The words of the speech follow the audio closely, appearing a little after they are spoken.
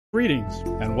Greetings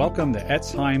and welcome to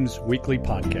Etzheim's weekly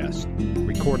podcast,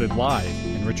 recorded live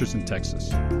in Richardson,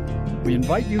 Texas. We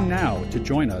invite you now to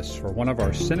join us for one of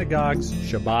our synagogue's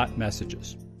Shabbat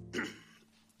messages.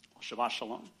 Shabbat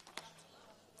Shalom.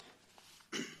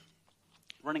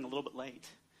 Running a little bit late,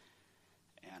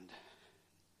 and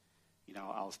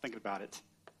I was thinking about it.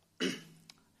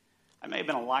 I may have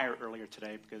been a liar earlier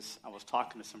today because I was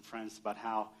talking to some friends about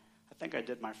how I think I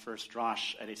did my first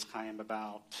drash at Etzheim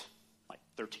about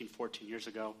 13, 14 years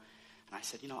ago. And I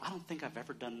said, I don't think I've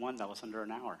ever done one that was under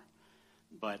an hour.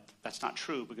 But that's not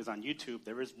true because on YouTube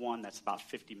there is one that's about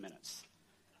 50 minutes.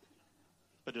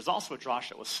 But there's also a drash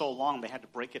that was so long they had to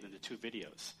break it into two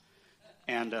videos.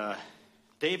 And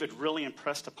David really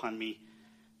impressed upon me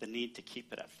the need to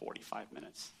keep it at 45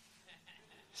 minutes.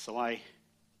 So I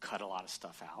cut a lot of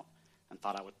stuff out and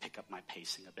thought I would pick up my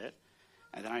pacing a bit.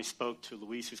 And then I spoke to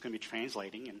Luis, who's going to be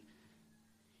translating, and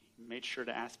made sure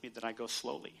to ask me that I go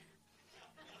slowly.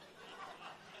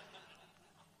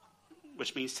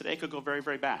 Which means today could go very,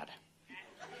 very bad.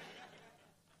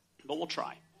 But we'll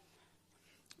try.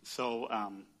 So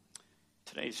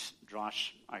today's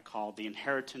drash I call The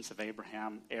Inheritance of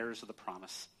Abraham, Heirs of the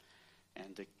Promise.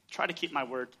 And to try to keep my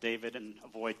word to David and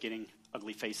avoid getting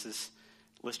ugly faces,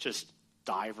 let's just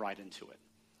dive right into it.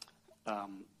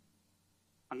 I'm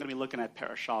going to be looking at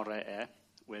Parashah Re'eh,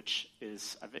 which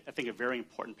is, I think, a very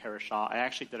important parashah. I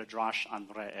actually did a drash on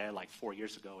Re'eh 4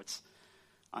 years ago. It's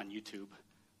on YouTube.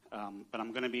 But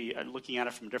I'm going to be looking at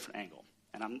it from a different angle.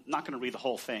 And I'm not going to read the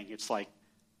whole thing. It's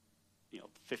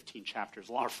 15 chapters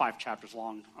long, or 5 chapters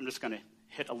long. I'm just going to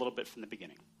hit a little bit from the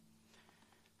beginning.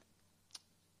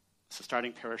 So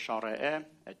starting Parashah Re'eh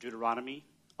at Deuteronomy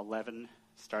 11,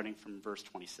 starting from verse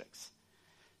 26.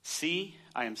 See,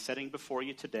 I am setting before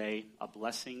you today a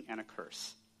blessing and a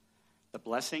curse. The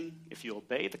blessing, if you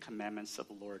obey the commandments of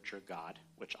the Lord your God,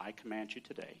 which I command you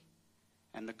today.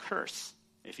 And the curse,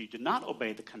 if you do not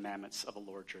obey the commandments of the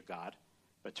Lord your God,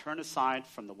 but turn aside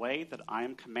from the way that I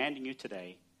am commanding you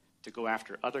today to go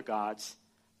after other gods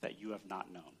that you have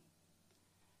not known.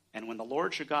 And when the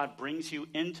Lord your God brings you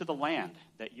into the land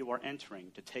that you are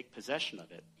entering to take possession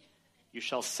of it, you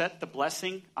shall set the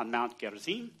blessing on Mount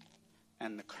Gerizim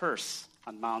and the curse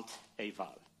on Mount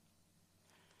Ebal.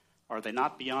 Are they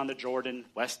not beyond the Jordan,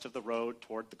 west of the road,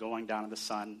 toward the going down of the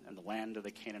sun, and the land of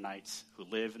the Canaanites, who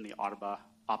live in the Arba,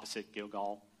 opposite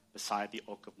Gilgal, beside the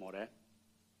oak of Moreh?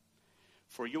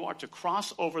 For you are to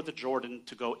cross over the Jordan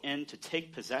to go in to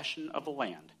take possession of the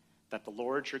land that the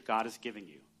Lord your God is giving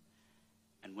you.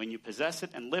 And when you possess it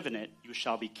and live in it, you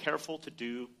shall be careful to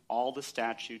do all the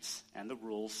statutes and the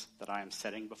rules that I am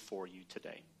setting before you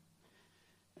today.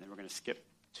 And then we're going to skip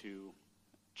to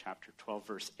chapter 12,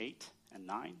 verse 8 and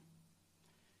 9.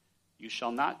 You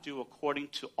shall not do according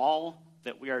to all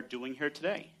that we are doing here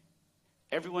today,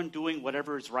 everyone doing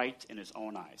whatever is right in his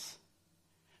own eyes.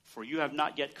 For you have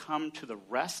not yet come to the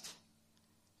rest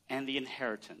and the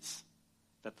inheritance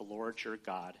that the Lord your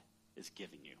God is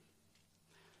giving you.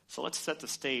 So let's set the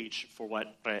stage for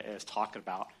what Re'eh is talking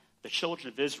about. The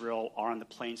children of Israel are on the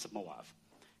plains of Moab.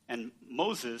 And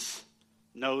Moses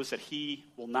knows that he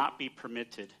will not be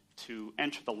permitted to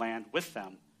enter the land with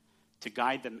them to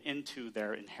guide them into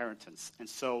their inheritance. And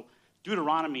so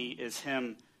Deuteronomy is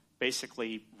him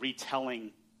basically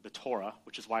retelling the Torah,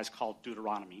 which is why it's called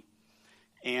Deuteronomy.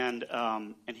 And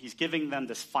he's giving them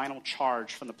this final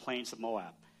charge from the plains of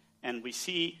Moab. And we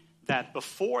see that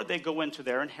before they go into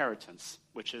their inheritance,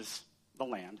 which is the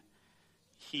land,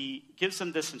 he gives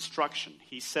them this instruction.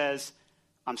 He says,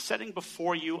 I'm setting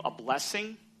before you a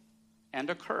blessing and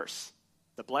a curse.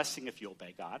 The blessing if you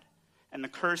obey God, and the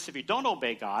curse if you don't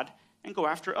obey God and go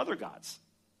after other gods.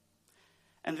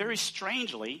 And very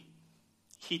strangely,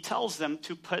 he tells them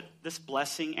to put this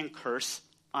blessing and curse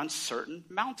on certain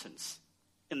mountains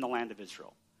in the land of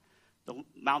Israel. The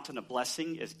mountain of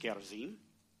blessing is Gerizim,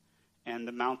 and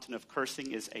the mountain of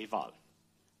cursing is Ebal.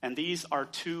 And these are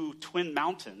two twin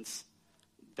mountains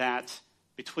that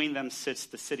between them sits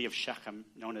the city of Shechem,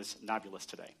 known as Nablus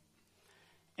today.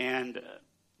 And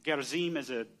Gerizim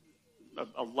is a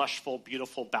lushful,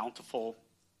 beautiful, bountiful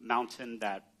mountain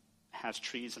that has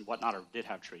trees and whatnot, or did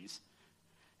have trees.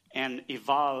 And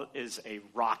Ebal is a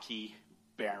rocky,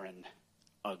 barren,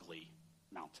 ugly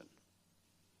mountain.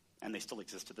 And they still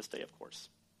exist to this day, of course.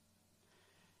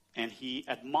 And he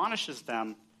admonishes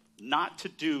them not to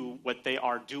do what they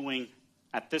are doing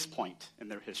at this point in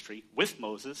their history with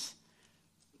Moses.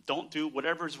 Don't do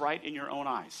whatever is right in your own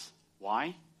eyes.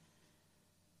 Why?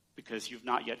 Because you've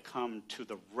not yet come to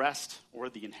the rest or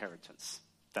the inheritance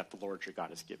that the Lord your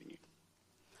God is giving you.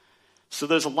 So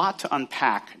there's a lot to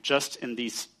unpack just in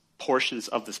these portions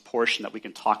of this portion that we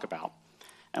can talk about.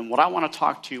 And what I want to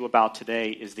talk to you about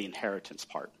today is the inheritance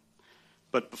part.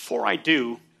 But before I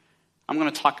do, I'm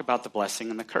going to talk about the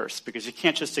blessing and the curse, because you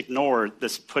can't just ignore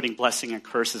this putting blessing and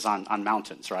curses on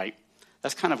mountains, right?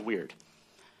 That's kind of weird.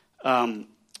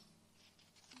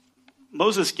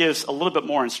 Moses gives a little bit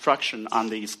more instruction on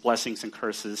these blessings and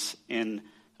curses in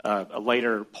a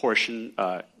later portion,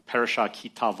 Parashah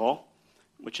Kitavo,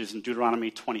 which is in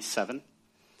Deuteronomy 27.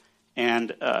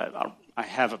 And I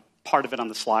have a part of it on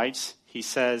the slides. He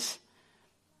says,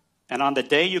 "And on the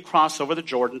day you cross over the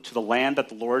Jordan to the land that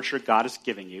the Lord your God is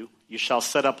giving you, you shall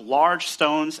set up large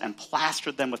stones and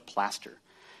plaster them with plaster.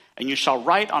 And you shall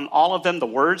write on all of them the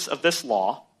words of this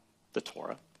law," the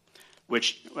Torah,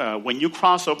 "which when you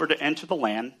cross over to enter the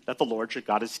land that the Lord your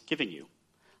God is giving you,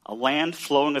 a land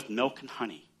flowing with milk and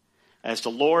honey, as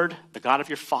the Lord, the God of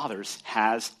your fathers,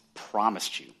 has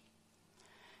promised you.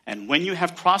 And when you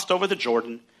have crossed over the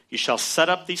Jordan, you shall set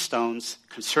up these stones,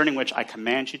 concerning which I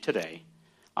command you today,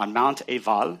 on Mount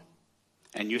Ebal,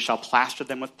 and you shall plaster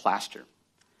them with plaster.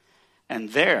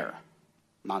 And there,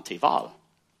 Mount Ebal,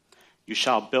 you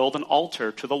shall build an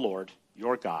altar to the Lord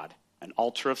your God, an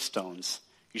altar of stones.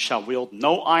 You shall wield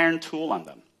no iron tool on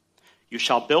them. You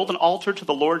shall build an altar to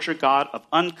the Lord your God of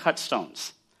uncut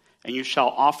stones, and you shall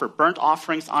offer burnt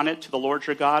offerings on it to the Lord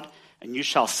your God, and you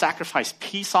shall sacrifice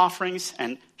peace offerings,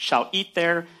 and shall eat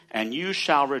there, and you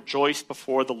shall rejoice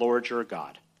before the Lord your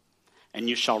God. And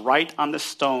you shall write on the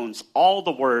stones all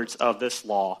the words of this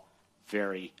law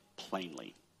very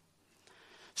plainly."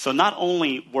 So not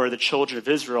only were the children of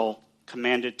Israel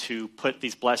commanded to put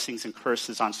these blessings and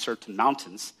curses on certain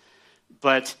mountains,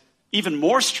 but even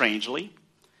more strangely,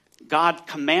 God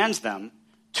commands them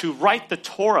to write the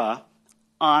Torah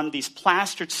on these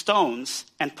plastered stones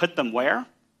and put them where?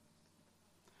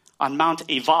 On Mount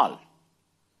Ebal,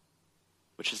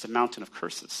 which is the mountain of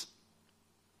curses.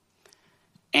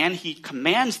 And he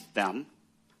commands them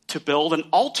to build an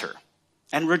altar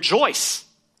and rejoice.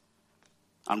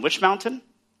 On which mountain?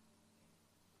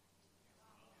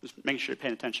 Just make sure you're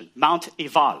paying attention. Mount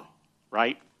Ebal,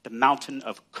 right? The mountain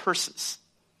of curses.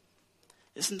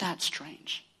 Isn't that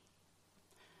strange?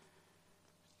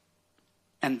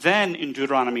 And then in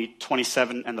Deuteronomy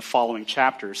 27 and the following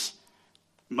chapters,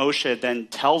 Moshe then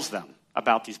tells them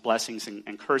about these blessings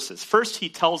and curses. First, he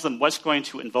tells them what's going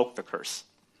to invoke the curse.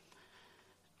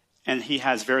 And he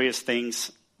has various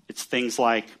things. It's things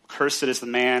like, "Cursed is the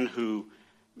man who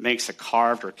makes a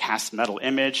carved or cast metal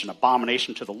image, an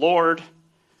abomination to the Lord,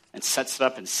 and sets it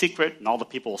up in secret, and all the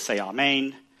people will say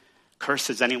amen. Cursed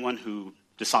is anyone who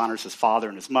dishonors his father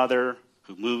and his mother,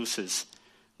 who moves his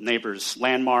neighbor's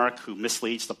landmark, who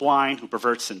misleads the blind, who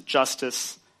perverts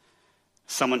injustice,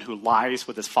 someone who lies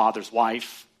with his father's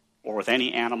wife, or with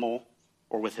any animal,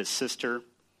 or with his sister,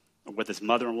 or with his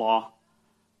mother-in-law,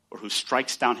 or who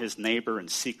strikes down his neighbor in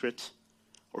secret,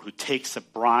 or who takes a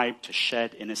bribe to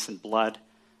shed innocent blood."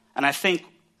 And I think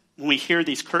when we hear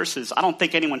these curses, I don't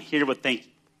think anyone here would think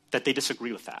that they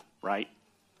disagree with that, right?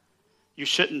 You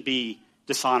shouldn't be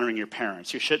dishonoring your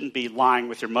parents. You shouldn't be lying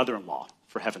with your mother-in-law,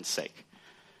 for heaven's sake.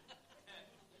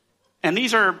 And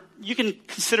these are, you can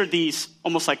consider these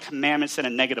almost like commandments in a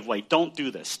negative way. Don't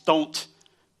do this. Don't,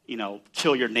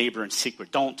 kill your neighbor in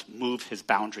secret. Don't move his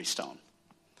boundary stone.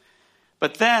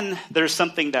 But then there's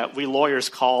something that we lawyers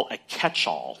call a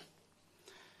catch-all.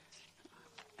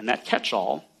 And that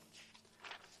catch-all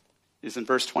is in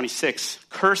verse 26.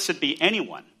 "Cursed be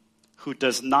anyone who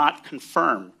does not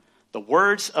confirm the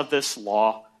words of this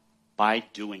law by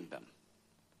doing them."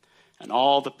 And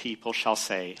all the people shall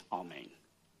say, Amen.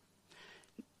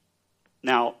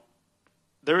 Now,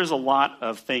 there is a lot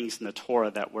of things in the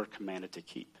Torah that we're commanded to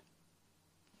keep.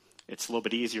 It's a little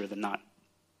bit easier than not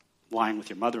lying with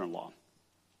your mother-in-law.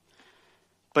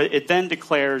 But it then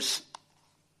declares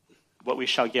what we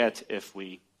shall get if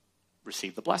we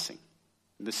receive the blessing.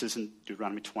 And this is in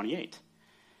Deuteronomy 28.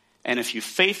 "And if you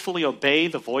faithfully obey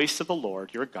the voice of the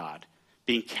Lord your God,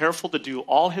 being careful to do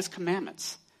all his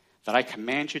commandments that I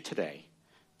command you today,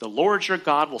 the Lord your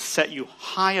God will set you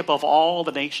high above all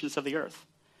the nations of the earth.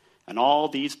 And all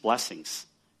these blessings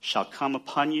shall come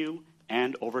upon you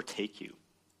and overtake you,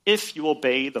 if you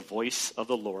obey the voice of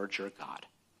the Lord your God."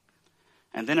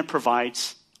 And then it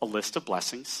provides a list of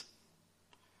blessings.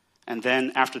 And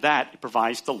then after that, it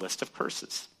provides the list of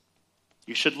curses.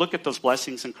 You should look at those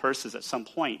blessings and curses at some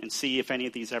point and see if any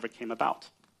of these ever came about.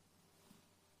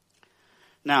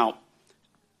 Now,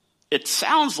 it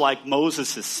sounds like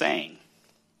Moses is saying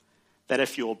that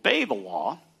if you obey the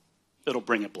law, it'll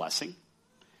bring a blessing.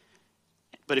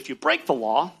 But if you break the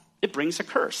law, it brings a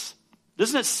curse.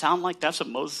 Doesn't it sound like that's what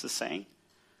Moses is saying?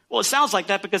 Well, it sounds like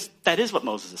that because that is what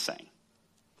Moses is saying.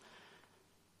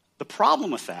 The problem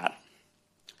with that,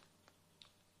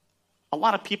 a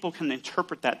lot of people can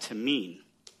interpret that to mean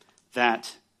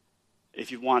that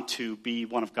if you want to be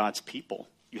one of God's people,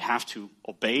 you have to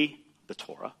obey the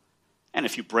Torah. And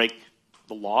if you break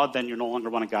the law, then you're no longer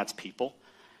one of God's people.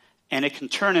 And it can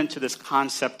turn into this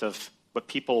concept of what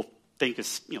people think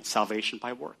is, salvation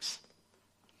by works.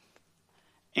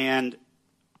 And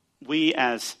we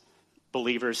as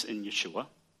believers in Yeshua,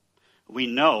 we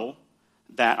know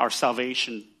that our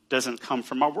salvation doesn't come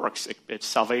from our works.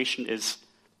 Salvation is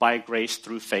by grace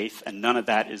through faith, and none of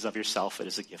that is of yourself. It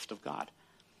is a gift of God.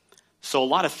 So a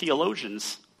lot of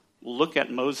theologians look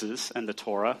at Moses and the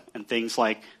Torah and things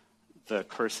like the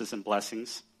curses and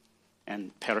blessings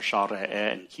and perashah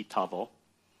re'eh and kitavo,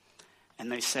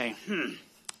 and they say,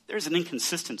 there's an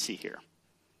inconsistency here.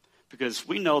 Because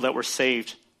we know that we're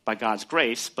saved by God's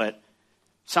grace, but it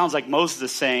sounds like Moses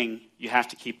is saying you have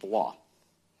to keep the law.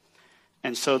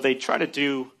 And so they try to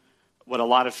do what a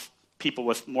lot of people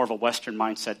with more of a Western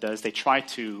mindset does. They try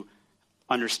to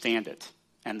understand it,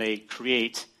 and they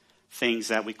create things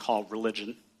that we call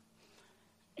religion,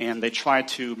 and they try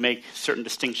to make certain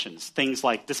distinctions, things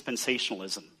like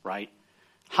dispensationalism, right?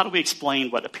 How do we explain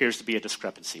what appears to be a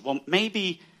discrepancy? Well,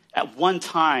 maybe at one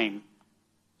time,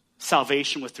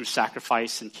 salvation was through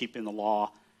sacrifice and keeping the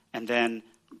law, and then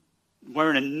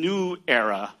we're in a new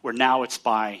era where now it's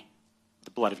by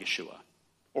the blood of Yeshua.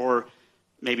 Or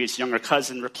maybe it's younger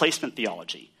cousin replacement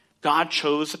theology. God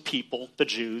chose a people, the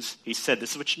Jews. He said,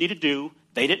 this is what you need to do.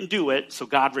 They didn't do it, so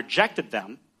God rejected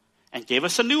them and gave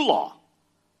us a new law.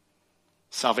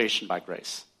 Salvation by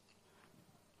grace.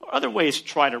 Or other ways to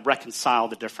try to reconcile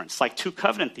the difference, like two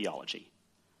covenant theology.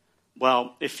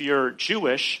 Well, if you're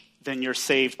Jewish, then you're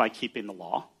saved by keeping the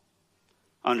law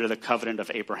under the covenant of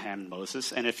Abraham and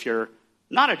Moses. And if you're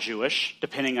not a Jewish,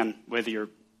 depending on whether you're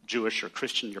Jewish or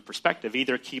Christian, your perspective,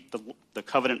 either keep the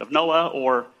covenant of Noah,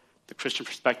 or the Christian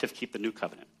perspective, keep the new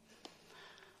covenant.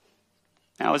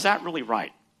 Now, is that really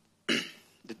right?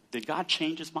 Did God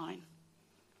change his mind?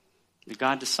 Did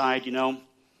God decide,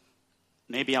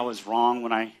 maybe I was wrong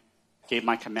when I gave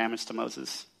my commandments to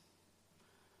Moses?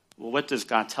 Well, what does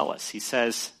God tell us? He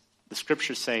says, the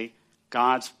scriptures say,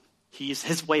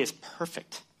 his way is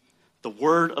perfect. The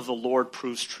word of the Lord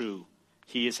proves true.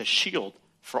 He is a shield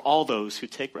for all those who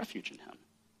take refuge in him.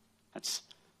 That's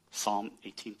Psalm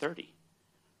 18:30.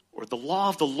 Or the law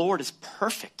of the Lord is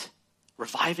perfect,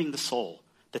 reviving the soul.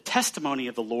 The testimony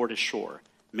of the Lord is sure,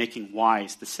 making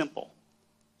wise the simple.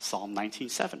 Psalm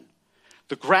 19:7.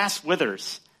 The grass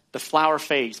withers, the flower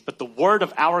fades, but the word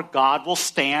of our God will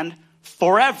stand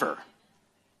forever.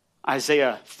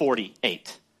 Isaiah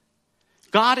 48.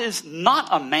 God is not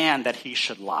a man that he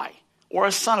should lie, or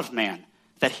a son of man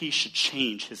that he should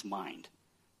change his mind.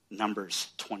 Numbers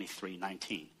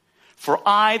 23:19. For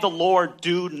I, the Lord,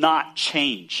 do not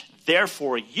change.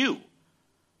 Therefore you,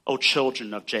 O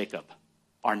children of Jacob,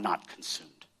 are not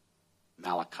consumed.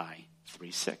 Malachi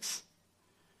 3:6.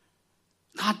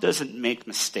 God doesn't make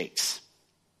mistakes.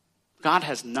 God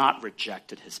has not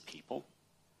rejected his people.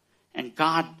 And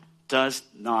God does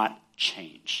not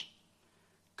change.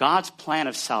 God's plan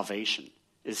of salvation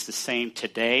is the same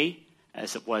today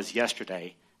as it was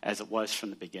yesterday, as it was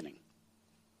from the beginning.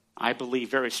 I believe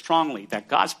very strongly that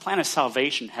God's plan of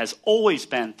salvation has always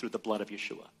been through the blood of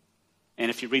Yeshua.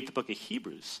 And if you read the book of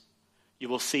Hebrews, you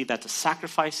will see that the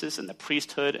sacrifices and the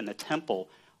priesthood and the temple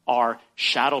are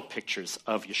shadow pictures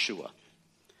of Yeshua.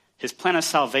 His plan of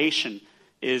salvation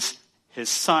is his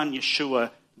son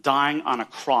Yeshua dying on a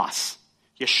cross.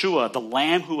 Yeshua, the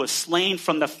Lamb who was slain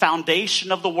from the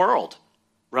foundation of the world.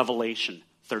 Revelation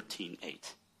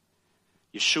 13:8.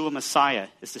 Yeshua Messiah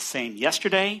is the same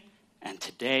yesterday and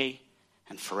today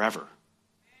and forever.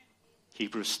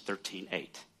 Hebrews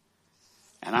 13:8.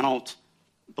 And I don't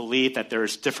believe that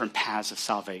there's different paths of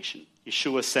salvation.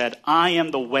 Yeshua said, I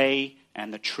am the way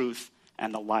and the truth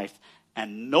and the life,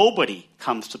 and nobody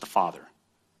comes to the Father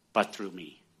but through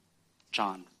me.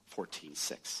 John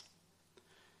 14:6.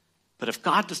 But if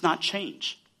God does not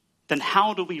change, then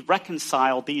how do we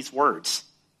reconcile these words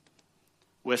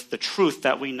with the truth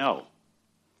that we know?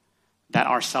 That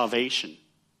our salvation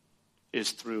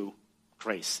is through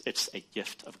grace. It's a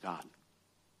gift of God.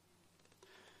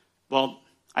 Well,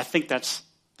 I think that's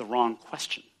the wrong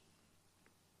question.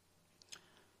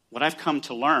 What I've come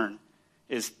to learn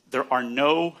is there are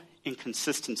no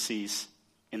inconsistencies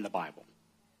in the Bible.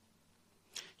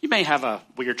 You may have a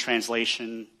weird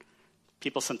translation.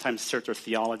 People sometimes assert their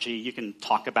theology. You can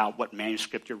talk about what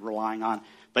manuscript you're relying on.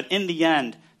 But in the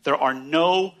end, there are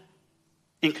no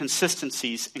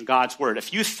inconsistencies in God's word.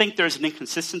 If you think there's an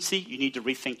inconsistency, you need to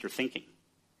rethink your thinking.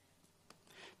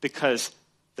 Because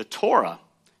the Torah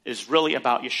is really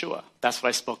about Yeshua. That's what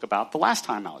I spoke about the last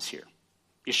time I was here.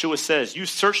 Yeshua says, you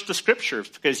search the scriptures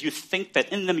because you think that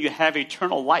in them you have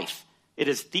eternal life. It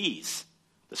is these,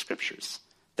 the scriptures,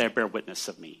 that bear witness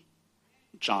of me.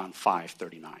 John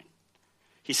 5:39.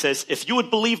 He says, if you would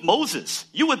believe Moses,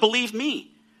 you would believe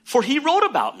me, for he wrote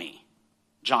about me.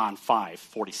 John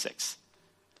 5:46.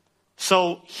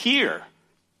 So here,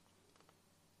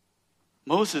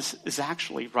 Moses is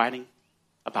actually writing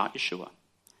about Yeshua.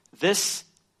 This,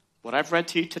 what I've read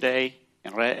to you today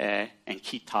in Re'eh and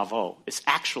Kitavo, is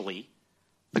actually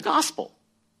the gospel.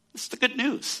 It's the good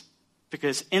news.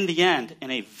 Because in the end,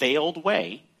 in a veiled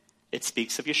way, it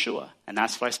speaks of Yeshua. And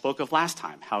that's what I spoke of last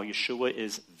time, how Yeshua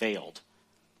is veiled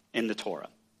in the Torah.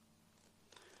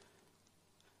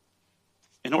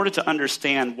 In order to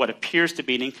understand what appears to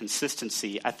be an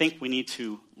inconsistency, I think we need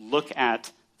to look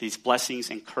at these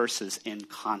blessings and curses in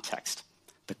context.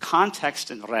 The context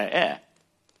in Re'eh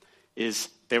is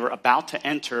they were about to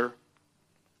enter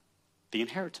the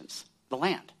inheritance, the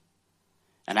land.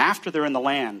 And after they're in the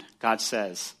land, God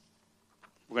says,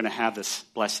 we're going to have this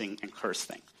blessing and curse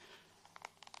thing.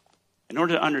 In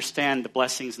order to understand the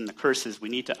blessings and the curses, we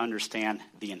need to understand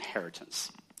the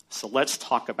inheritance. So let's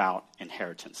talk about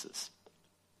inheritances.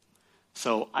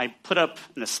 So I put up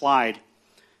in a slide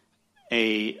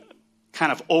a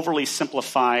kind of overly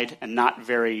simplified and not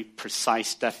very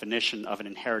precise definition of an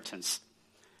inheritance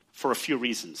for a few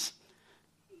reasons.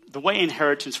 The way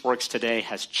inheritance works today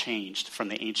has changed from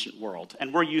the ancient world,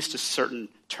 and we're used to certain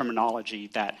terminology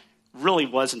that really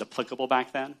wasn't applicable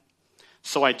back then.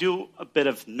 So I do a bit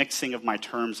of mixing of my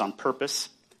terms on purpose.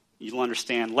 You'll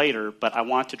understand later, but I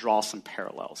want to draw some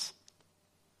parallels.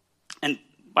 And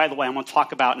by the way, I'm going to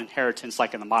talk about inheritance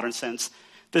like in the modern sense.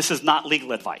 This is not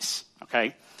legal advice,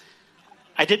 okay?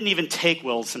 I didn't even take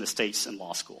wills and estates in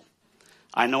law school.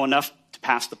 I know enough to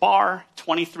pass the bar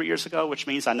 23 years ago, which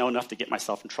means I know enough to get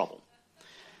myself in trouble.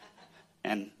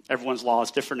 And everyone's law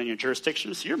is different in your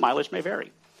jurisdiction, so your mileage may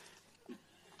vary.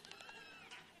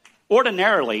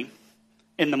 Ordinarily,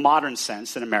 in the modern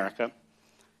sense in America,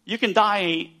 you can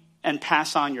die and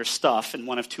pass on your stuff in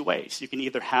one of two ways. You can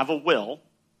either have a will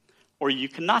or you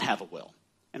cannot have a will.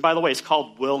 And by the way, it's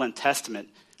called will and testament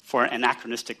for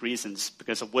anachronistic reasons,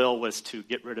 because a will was to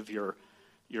get rid of your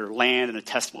land and a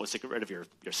testament was to get rid of your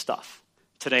stuff.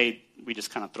 Today, we just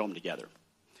kind of throw them together.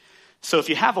 So if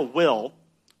you have a will,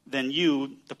 then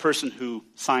you, the person who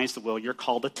signs the will, you're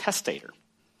called a testator.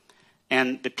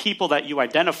 And the people that you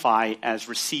identify as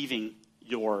receiving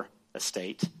your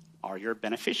estate are your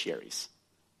beneficiaries.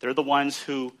 They're the ones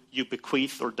who you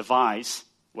bequeath or devise,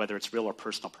 whether it's real or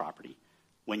personal property,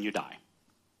 when you die.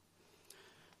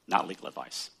 Not legal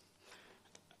advice.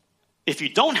 If you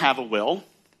don't have a will,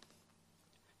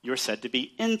 you're said to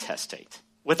be intestate,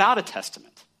 without a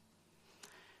testament.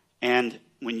 And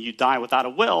when you die without a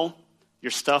will,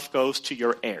 your stuff goes to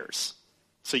your heirs.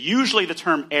 So usually the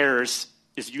term heirs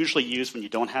is usually used when you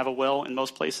don't have a will in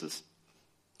most places.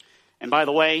 And by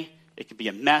the way, it can be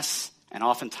a mess, and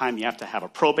oftentimes you have to have a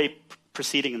probate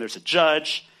proceeding and there's a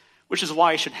judge, which is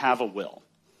why you should have a will.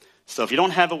 So if you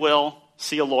don't have a will,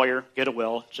 see a lawyer, get a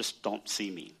will, just don't see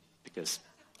me, because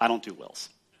I don't do wills.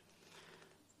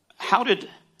 How did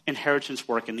inheritance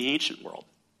work in the ancient world?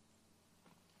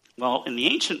 Well, in the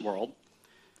ancient world,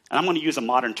 and I'm going to use a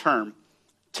modern term,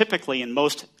 typically in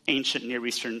most ancient Near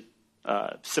Eastern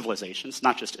civilizations,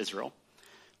 not just Israel,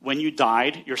 when you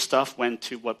died, your stuff went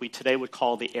to what we today would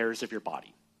call the heirs of your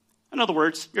body. In other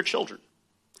words, your children,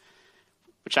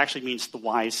 which actually means the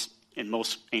wise in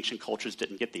most ancient cultures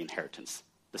didn't get the inheritance.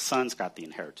 The sons got the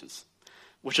inheritance,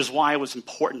 which is why it was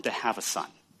important to have a son.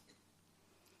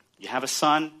 You have a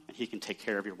son, and he can take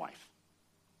care of your wife.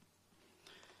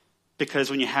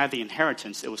 Because when you had the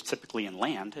inheritance, it was typically in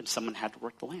land, and someone had to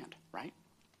work the land, right?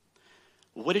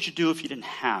 Well, what did you do if you didn't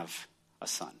have a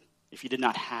son, if you did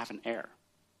not have an heir?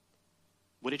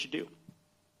 What did you do?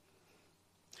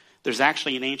 There's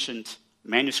actually an ancient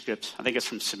manuscript, I think it's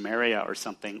from Sumeria or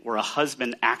something, where a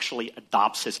husband actually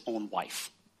adopts his own wife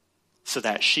so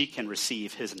that she can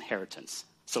receive his inheritance.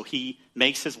 So he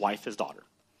makes his wife his daughter,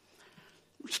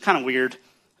 which is kind of weird.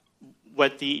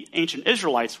 What the ancient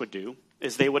Israelites would do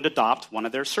is they would adopt one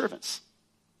of their servants.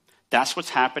 That's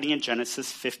what's happening in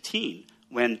Genesis 15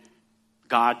 when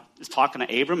God is talking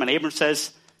to Abram, and Abram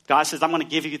says, God says, I'm going to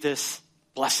give you this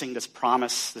blessing, this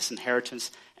promise, this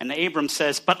inheritance. And Abram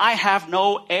says, but I have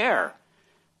no heir.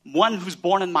 One who's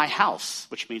born in my house,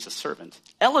 which means a servant.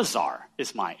 Eleazar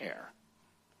is my heir.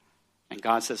 And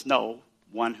God says, no,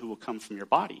 one who will come from your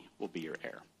body will be your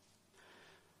heir.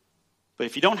 But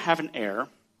if you don't have an heir,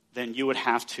 then you would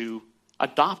have to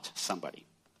adopt somebody.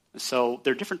 And so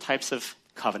there are different types of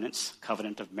covenants,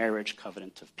 covenant of marriage,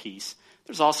 covenant of peace.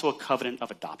 There's also a covenant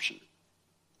of adoption.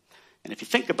 And if you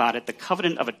think about it, the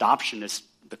covenant of adoption is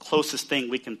the closest thing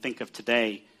we can think of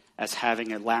today as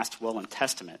having a last will and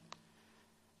testament,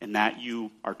 in that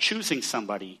you are choosing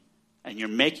somebody and you're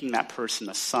making that person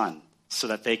a son so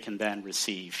that they can then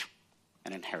receive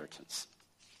an inheritance.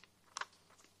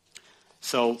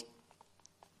 So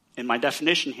in my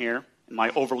definition here, in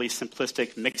my overly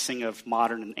simplistic mixing of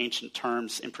modern and ancient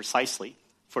terms imprecisely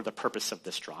for the purpose of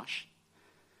this drash,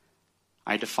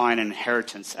 I define an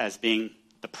inheritance as being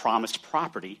the promised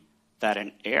property that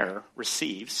an heir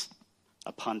receives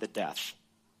upon the death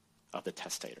of the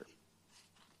testator.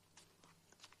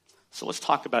 So let's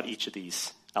talk about each of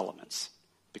these elements,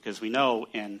 because we know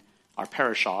in our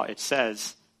parashah it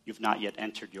says you've not yet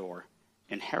entered your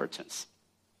inheritance.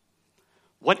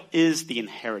 What is the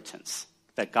inheritance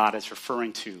that God is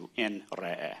referring to in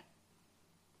Re'eh?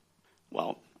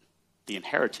 Well, the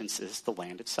inheritance is the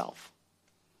land itself.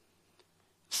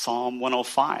 Psalm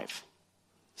 105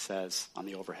 says on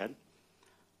the overhead,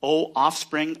 O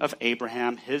offspring of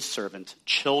Abraham, his servant,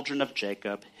 children of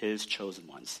Jacob, his chosen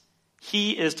ones.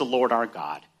 He is the Lord our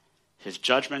God. His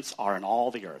judgments are in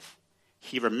all the earth.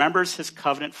 He remembers his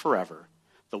covenant forever,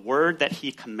 the word that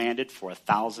he commanded for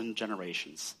 1,000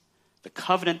 generations, the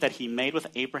covenant that he made with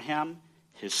Abraham,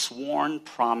 his sworn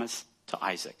promise to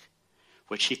Isaac,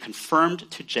 which he confirmed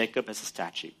to Jacob as a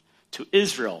statute, to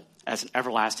Israel as an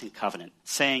everlasting covenant,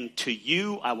 saying, to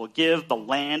you I will give the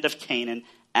land of Canaan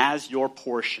as your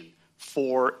portion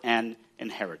for an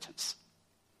inheritance.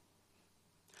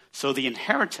 So the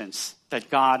inheritance that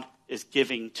God is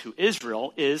giving to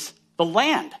Israel is the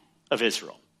land of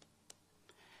Israel.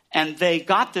 And they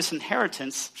got this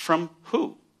inheritance from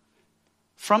who?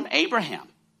 From Abraham.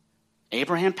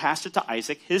 Abraham passed it to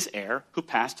Isaac, his heir, who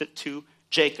passed it to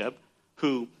Jacob,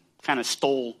 who kind of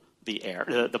stole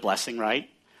the blessing, right?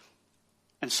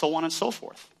 And so on and so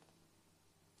forth.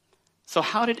 So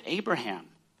how did Abraham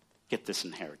get this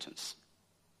inheritance?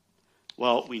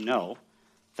 Well, we know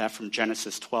that from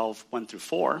Genesis 12, 1 through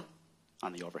 4,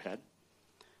 on the overhead,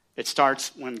 it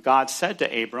starts when God said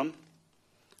to Abram,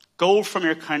 go from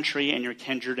your country and your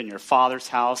kindred and your father's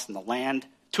house and the land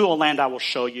to a land I will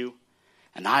show you,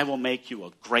 and I will make you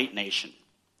a great nation.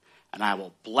 And I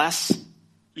will bless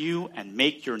you and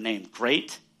make your name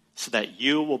great so that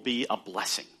you will be a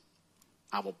blessing.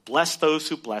 I will bless those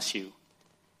who bless you,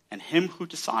 and him who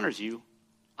dishonors you,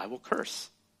 I will curse.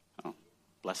 Oh,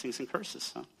 blessings and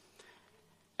curses. Huh?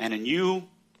 And in you,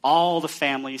 all the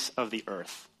families of the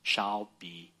earth shall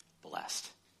be blessed.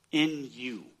 In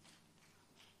you.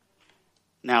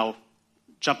 Now,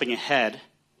 jumping ahead,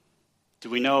 do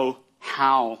we know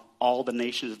how all the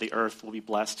nations of the earth will be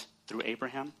blessed through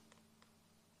Abraham?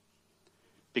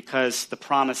 Because the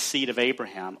promised seed of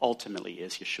Abraham ultimately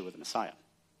is Yeshua the Messiah.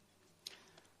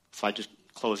 So I just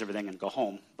close everything and go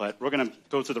home. But we're going to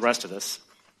go through the rest of this.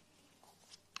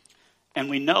 And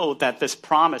we know that this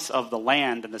promise of the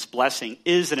land and this blessing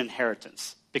is an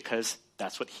inheritance, because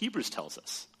that's what Hebrews tells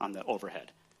us on the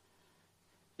overhead.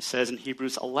 It says in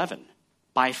Hebrews 11,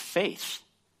 by faith,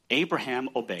 Abraham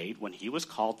obeyed when he was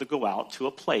called to go out to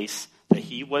a place that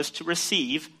he was to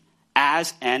receive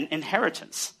as an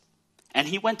inheritance. And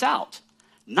he went out,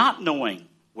 not knowing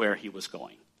where he was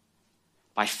going.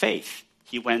 By faith,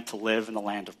 he went to live in the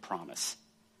land of promise,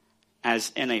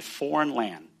 as in a foreign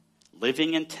land,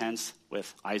 living in tents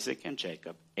with Isaac and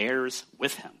Jacob, heirs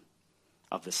with him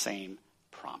of the same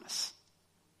promise.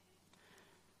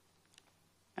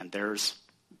 And there's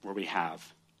where we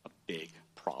have a big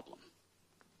problem.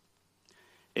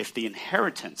 If the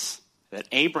inheritance that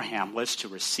Abraham was to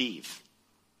receive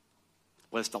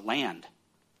was the land,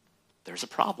 there's a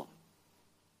problem.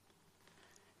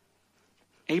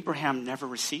 Abraham never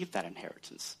received that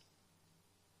inheritance,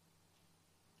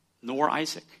 nor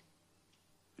Isaac,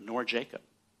 nor Jacob.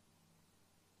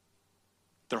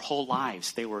 Their whole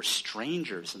lives, they were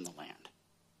strangers in the land.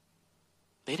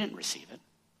 They didn't receive it.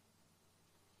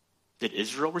 Did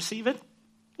Israel receive it?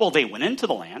 Well, they went into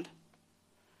the land.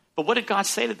 But what did God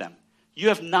say to them? You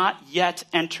have not yet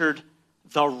entered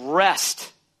the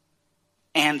rest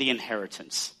and the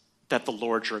inheritance that the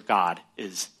Lord your God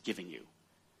is giving you.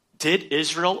 Did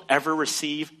Israel ever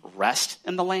receive rest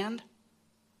in the land?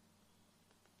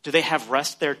 Do they have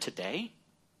rest there today?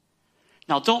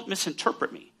 Now, don't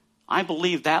misinterpret me. I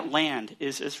believe that land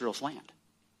is Israel's land.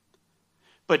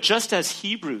 But just as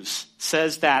Hebrews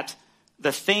says that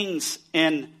the things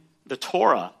in the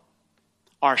Torah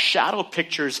are shadow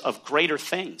pictures of greater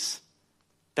things,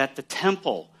 that the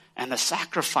temple and the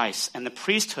sacrifice and the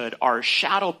priesthood are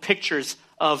shadow pictures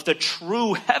of the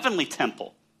true heavenly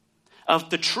temple, of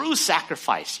the true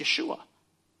sacrifice, Yeshua,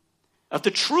 of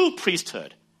the true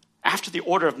priesthood after the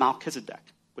order of Melchizedek,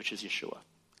 which is Yeshua?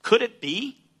 Could it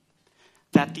be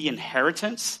that the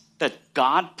inheritance that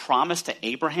God promised to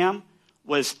Abraham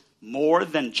was more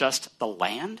than just the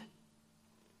land?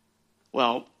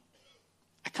 Well,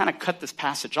 I kind of cut this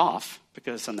passage off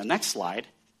because on the next slide,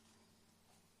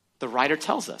 the writer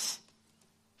tells us,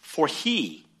 for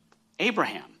he,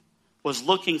 Abraham, was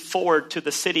looking forward to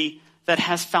the city that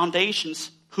has foundations,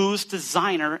 whose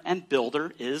designer and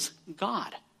builder is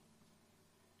God.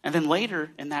 And then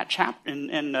later in that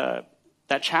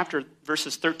chapter,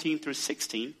 verses 13 through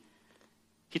 16,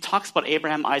 he talks about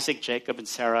Abraham, Isaac, Jacob, and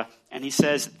Sarah, and he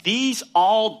says, these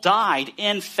all died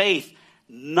in faith,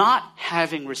 not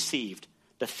having received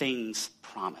the things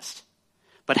promised,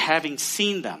 but having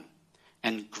seen them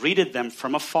and greeted them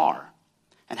from afar,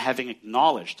 and having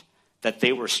acknowledged that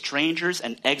they were strangers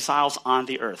and exiles on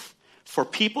the earth. For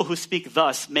people who speak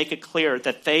thus make it clear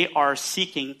that they are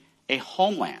seeking a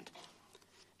homeland.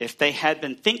 If they had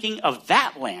been thinking of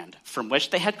that land from which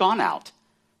they had gone out,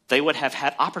 they would have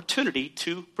had opportunity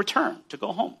to return, to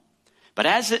go home. But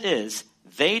as it is,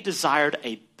 they desired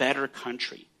a better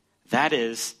country, that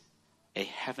is, a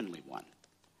heavenly one.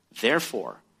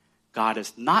 Therefore, God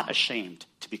is not ashamed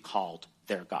to be called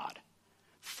their God,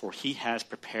 for he has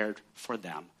prepared for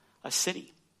them a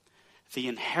city. The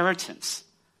inheritance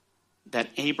that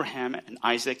Abraham and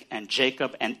Isaac and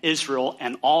Jacob and Israel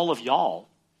and all of y'all,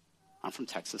 I'm from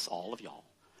Texas, all of y'all,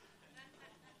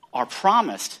 are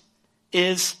promised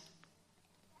is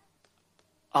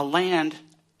a land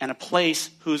and a place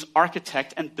whose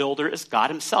architect and builder is God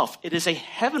himself. It is a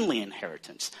heavenly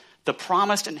inheritance. The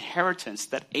promised inheritance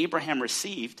that Abraham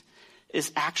received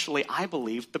is actually, I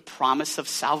believe, the promise of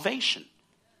salvation.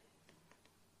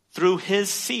 Through his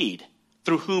seed,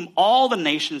 through whom all the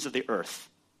nations of the earth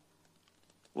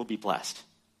will be blessed.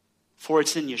 For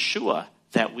it's in Yeshua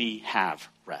that we have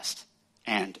rest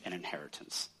and an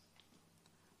inheritance.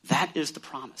 That is the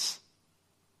promise.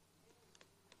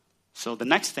 So the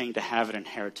next thing to have an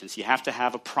inheritance, you have to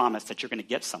have a promise that you're going to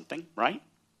get something, right?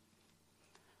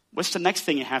 What's the next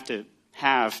thing you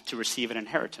have to receive an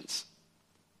inheritance?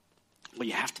 Well,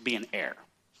 you have to be an heir.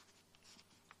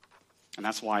 And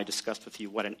that's why I discussed with you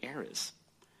what an heir is.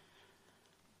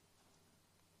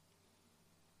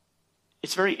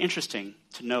 It's very interesting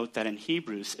to note that in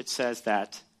Hebrews it says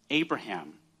that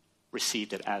Abraham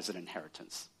received it as an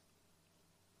inheritance.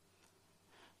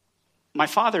 My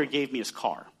father gave me his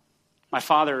car. My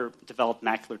father developed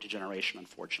macular degeneration,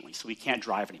 unfortunately, so he can't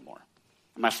drive anymore.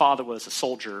 And my father was a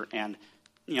soldier and,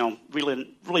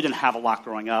 really didn't have a lot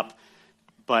growing up.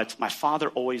 But my father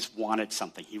always wanted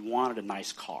something. He wanted a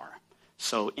nice car.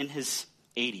 So in his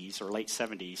 80s or late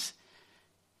 70s,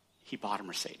 he bought a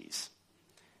Mercedes.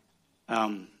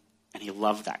 And he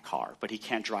loved that car, but he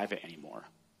can't drive it anymore.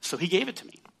 So he gave it to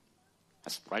me.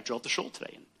 That's what I drove to shul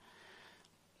today.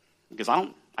 Because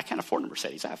I can't afford a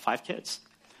Mercedes. I have 5 kids.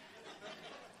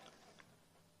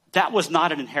 That was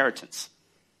not an inheritance.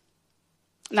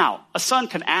 Now, a son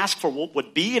can ask for what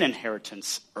would be an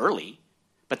inheritance early,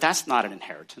 but that's not an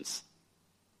inheritance.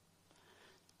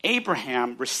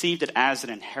 Abraham received it as an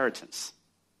inheritance,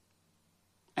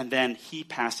 and then he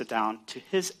passed it down to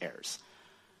his heirs.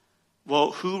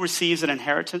 Well, who receives an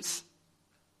inheritance?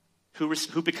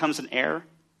 Who becomes an heir?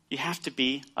 You have to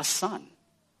be a son.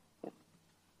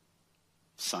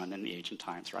 Son in the ancient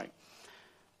times, right?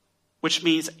 Which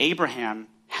means Abraham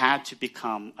had to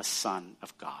become a son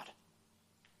of God.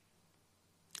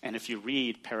 And if you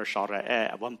read Parashat Re'eh,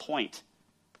 at one point,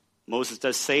 Moses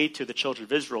does say to the children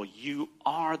of Israel, you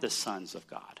are the sons of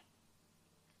God.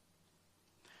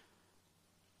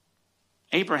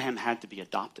 Abraham had to be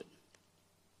adopted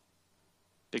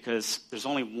because there's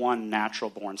only one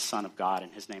natural-born son of God,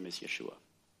 and his name is Yeshua.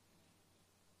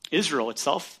 Israel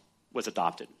itself was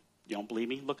adopted. You don't believe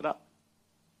me? Look it up.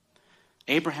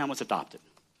 Abraham was adopted.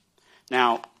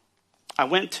 Now, I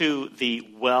went to the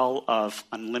well of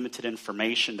unlimited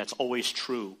information that's always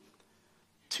true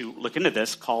to look into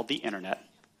this, called the internet.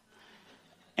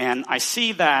 And I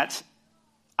see that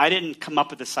I didn't come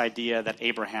up with this idea that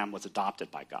Abraham was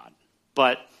adopted by God.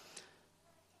 But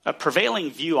a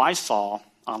prevailing view I saw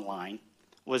online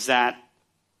was that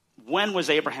when was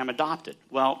Abraham adopted?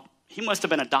 Well, he must have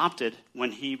been adopted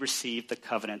when he received the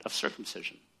covenant of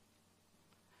circumcision.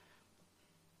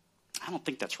 I don't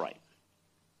think that's right.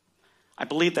 I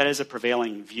believe that is a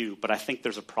prevailing view, but I think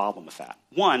there's a problem with that.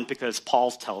 One, because Paul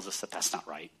tells us that that's not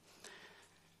right.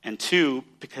 And two,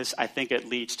 because I think it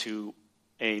leads to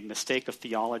a mistake of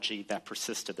theology that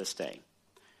persists to this day.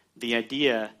 The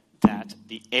idea that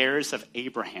the heirs of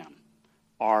Abraham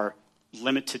are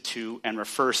limited to and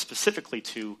refers specifically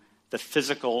to the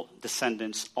physical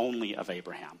descendants only of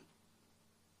Abraham.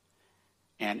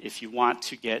 And if you want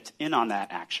to get in on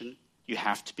that action, you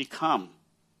have to become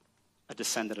a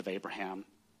descendant of Abraham,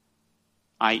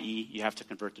 i.e., you have to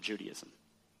convert to Judaism.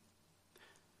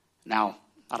 Now,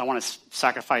 I don't want to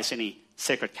sacrifice any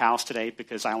sacred cows today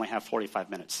because I only have 45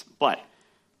 minutes, but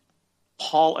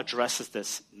Paul addresses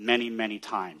this many, many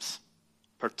times,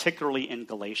 particularly in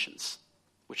Galatians,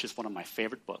 which is one of my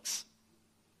favorite books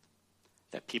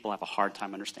that people have a hard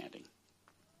time understanding.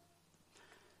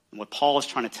 And what Paul is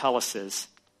trying to tell us is,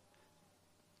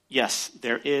 yes,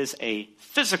 there is a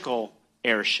physical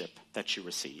heirship that you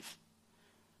receive.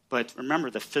 But remember,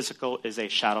 the physical is a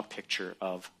shadow picture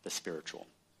of the spiritual.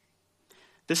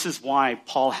 This is why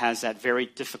Paul has that very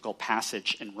difficult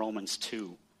passage in Romans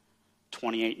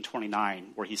 2:28 and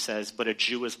 29, where he says, "But a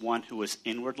Jew is one who is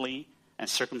inwardly, and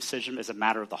circumcision is a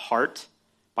matter of the heart,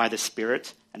 by the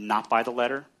Spirit, and not by the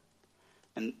letter."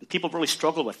 And people really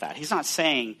struggle with that. He's not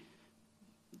saying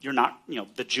you're not,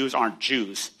 the Jews aren't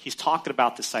Jews. He's talking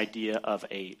about this idea of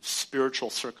a spiritual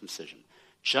circumcision.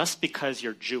 Just because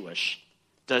you're Jewish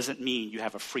doesn't mean you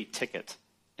have a free ticket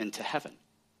into heaven.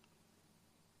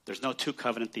 There's no two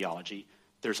covenant theology.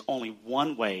 There's only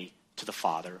one way to the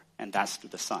Father, and that's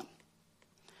through the Son.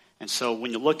 And so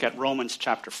when you look at Romans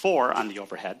chapter 4 on the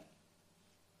overhead,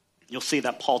 you'll see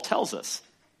that Paul tells us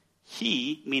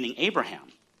he, meaning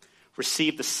Abraham,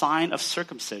 received the sign of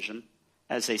circumcision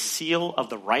as a seal of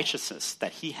the righteousness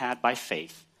that he had by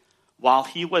faith while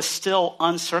he was still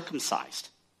uncircumcised.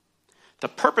 The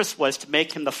purpose was to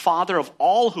make him the father of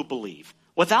all who believe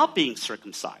without being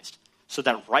circumcised, so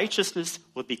that righteousness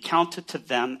would be counted to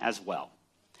them as well,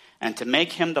 and to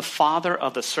make him the father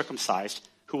of the circumcised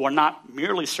who are not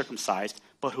merely circumcised,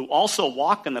 but who also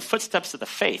walk in the footsteps of the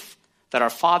faith that our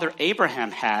father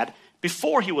Abraham had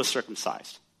before he was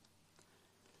circumcised.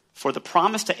 For the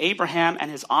promise to Abraham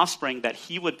and his offspring that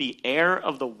he would be heir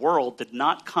of the world did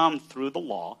not come through the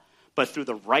law, but through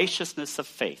the righteousness of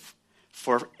faith.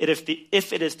 For if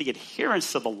it is the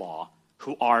adherents of the law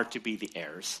who are to be the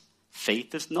heirs,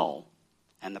 faith is null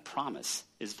and the promise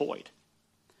is void.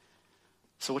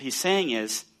 So what he's saying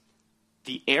is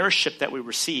the heirship that we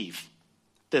receive,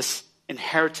 this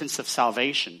inheritance of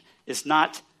salvation, is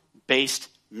not based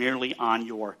merely on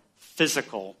your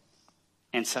physical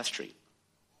ancestry.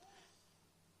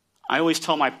 I always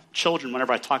tell my children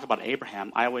whenever I talk about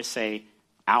Abraham, I always say,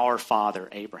 our father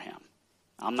Abraham.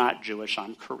 I'm not Jewish,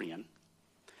 I'm Korean,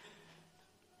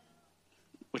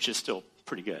 which is still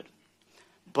pretty good.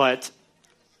 But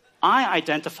I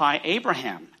identify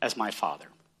Abraham as my father,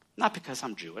 not because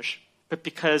I'm Jewish, but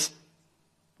because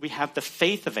we have the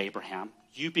faith of Abraham.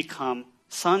 You become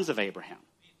sons of Abraham.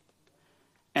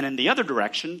 And in the other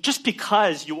direction, just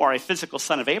because you are a physical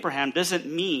son of Abraham doesn't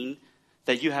mean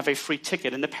that you have a free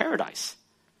ticket into paradise.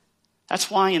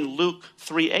 That's why in Luke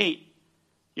 3:8,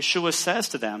 Yeshua says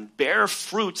to them, bear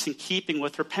fruits in keeping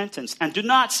with repentance, and do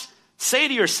not say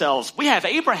to yourselves, we have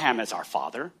Abraham as our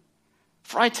father.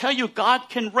 For I tell you, God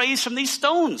can raise from these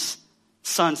stones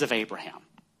sons of Abraham.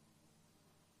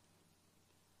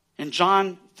 In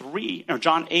John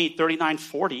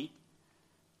 8:39-40,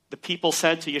 the people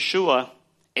said to Yeshua,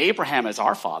 Abraham is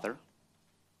our father.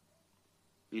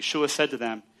 Yeshua said to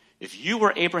them, if you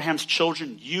were Abraham's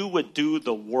children, you would do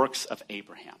the works of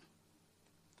Abraham.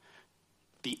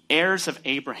 The heirs of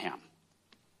Abraham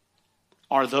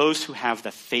are those who have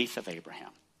the faith of Abraham.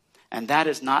 And that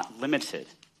is not limited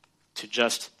to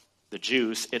just the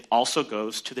Jews. It also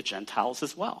goes to the Gentiles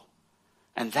as well.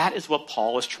 And that is what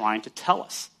Paul is trying to tell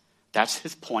us. That's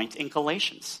his point in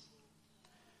Galatians.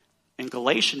 In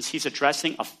Galatians, he's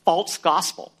addressing a false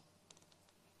gospel,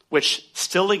 which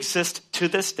still exists to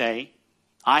this day.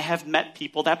 I have met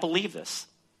people that believe this,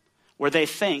 where they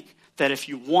think that if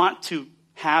you want to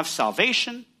have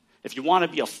salvation, if you want to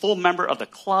be a full member of the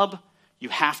club, you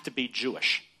have to be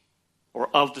Jewish or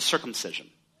of the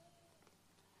circumcision.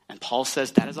 And Paul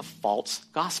says that is a false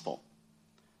gospel.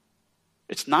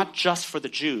 It's not just for the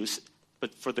Jews,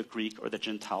 but for the Greek or the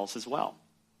Gentiles as well.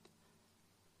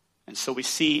 And so we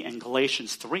see in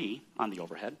Galatians 3 on the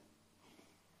overhead,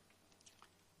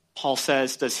 Paul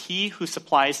says, does he who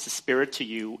supplies the Spirit to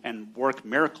you and work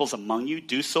miracles among you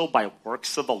do so by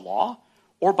works of the law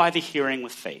or by the hearing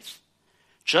with faith?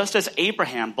 Just as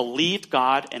Abraham believed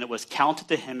God and it was counted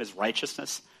to him as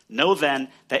righteousness, know then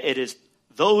that it is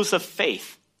those of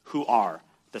faith who are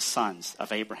the sons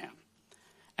of Abraham.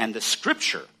 And the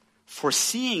scripture,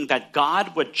 foreseeing that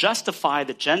God would justify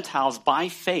the Gentiles by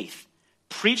faith,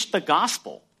 preached the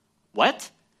gospel. What?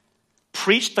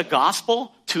 Preached the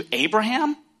gospel to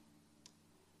Abraham?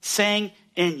 Saying,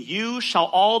 in you shall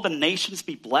all the nations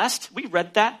be blessed. We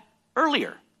read that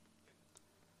earlier.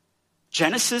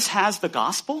 Genesis has the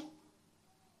gospel?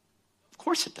 Of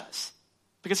course it does,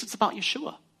 because it's about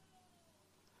Yeshua.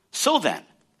 So then,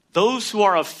 those who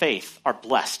are of faith are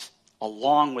blessed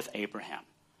along with Abraham,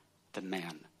 the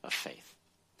man of faith.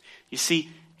 You see,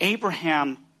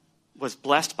 Abraham was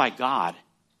blessed by God,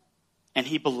 and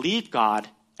he believed God,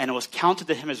 and it was counted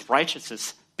to him as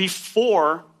righteousness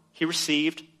before he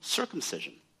received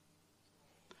circumcision.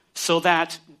 So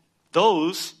that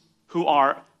those who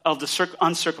are of the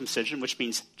uncircumcision, which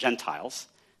means Gentiles,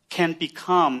 can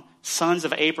become sons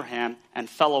of Abraham and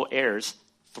fellow heirs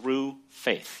through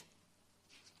faith.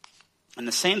 And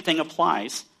the same thing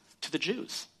applies to the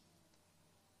Jews.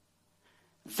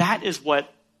 That is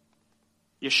what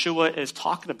Yeshua is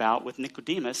talking about with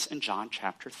Nicodemus in John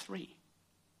chapter 3.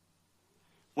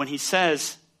 When he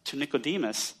says to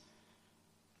Nicodemus,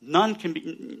 none can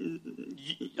be,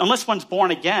 unless one's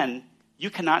born again, you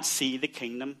cannot see the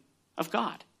kingdom of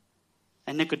God.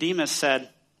 And Nicodemus said,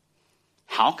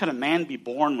 how can a man be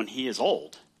born when he is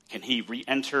old? Can he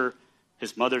re-enter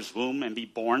his mother's womb and be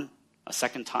born a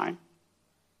second time?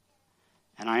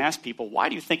 And I asked people, why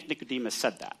do you think Nicodemus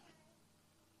said that?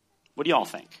 What do y'all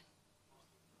think?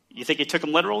 You think he took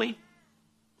him literally?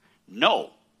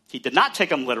 No, he did not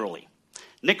take him literally.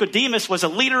 Nicodemus was a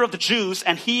leader of the Jews,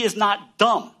 and he is not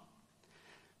dumb.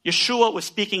 Yeshua was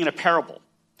speaking in a parable.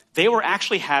 They were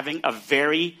actually having a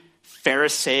very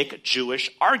Pharisaic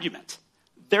Jewish argument.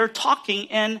 They're talking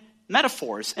in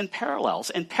metaphors and parallels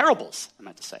and parables, I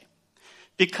meant to say.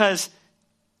 Because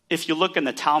if you look in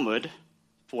the Talmud,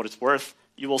 for what it's worth,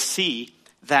 you will see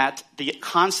that the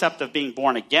concept of being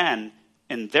born again,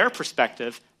 in their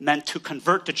perspective, meant to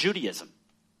convert to Judaism.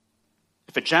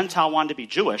 If a Gentile wanted to be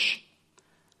Jewish,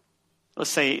 let's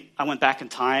say I went back in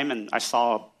time and I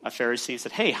saw a Pharisee and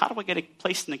said, hey, how do I get a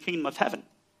place in the kingdom of heaven?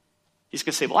 He's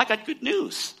going to say, well, I got good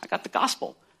news. I got the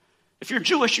gospel. If you're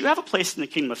Jewish, you have a place in the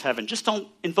kingdom of heaven. Just don't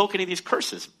invoke any of these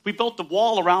curses. We built the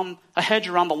wall around, a hedge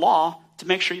around the law to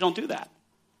make sure you don't do that.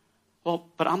 Well,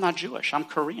 but I'm not Jewish. I'm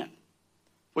Korean.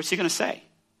 What's he going to say?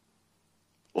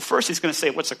 Well, first he's going to say,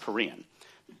 what's a Korean?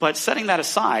 But setting that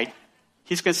aside,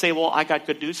 he's going to say, well, I got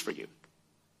good news for you.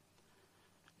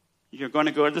 You're going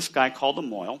to go to this guy called the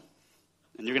Moyle,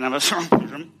 and you're going to have a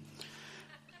sermon.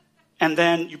 And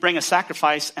then you bring a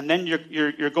sacrifice, and then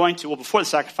you're going to, well, before the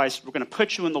sacrifice, we're going to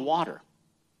put you in the water,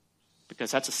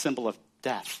 because that's a symbol of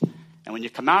death. And when you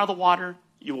come out of the water,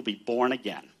 you will be born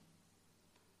again.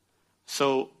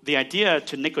 So the idea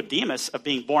to Nicodemus of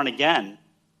being born again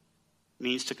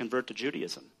means to convert to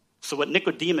Judaism. So what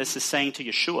Nicodemus is saying to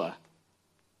Yeshua,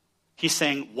 he's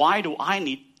saying, why do I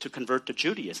need to convert to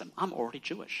Judaism? I'm already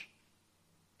Jewish.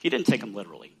 He didn't take him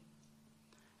literally.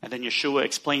 And then Yeshua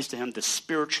explains to him the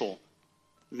spiritual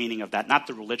meaning of that, not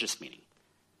the religious meaning.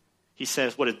 He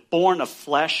says, what is born of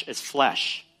flesh is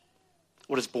flesh.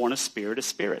 What is born of spirit is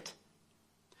spirit.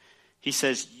 He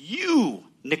says, you,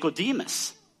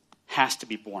 Nicodemus, has to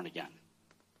be born again.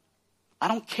 I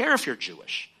don't care if you're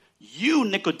Jewish. You,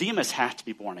 Nicodemus, have to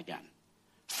be born again.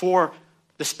 For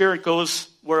the Spirit goes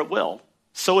where it will.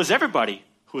 So is everybody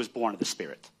who is born of the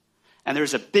Spirit. And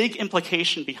there's a big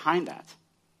implication behind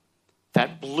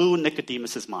that blew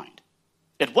Nicodemus' mind.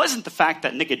 It wasn't the fact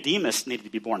that Nicodemus needed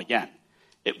to be born again.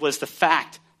 It was the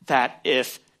fact that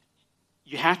if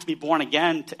you have to be born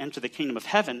again to enter the kingdom of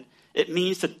heaven, it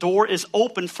means the door is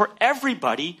open for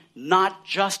everybody, not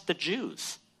just the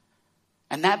Jews.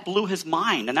 And that blew his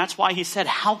mind. And that's why he said,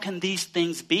 how can these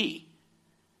things be?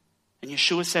 And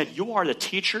Yeshua said, you are the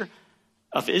teacher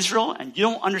of Israel and you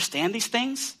don't understand these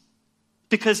things?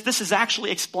 Because this is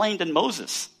actually explained in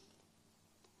Moses.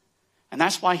 And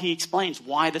that's why he explains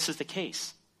why this is the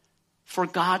case. For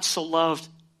God so loved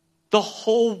the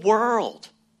whole world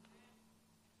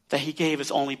that he gave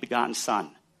his only begotten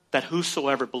Son, that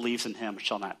whosoever believes in him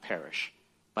shall not perish,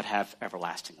 but have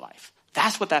everlasting life.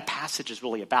 That's what that passage is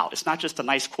really about. It's not just a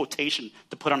nice quotation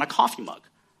to put on a coffee mug.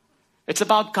 It's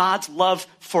about God's love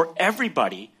for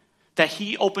everybody, that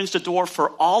he opens the door for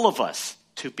all of us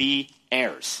to be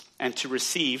heirs and to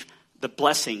receive the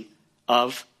blessing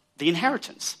of the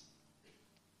inheritance.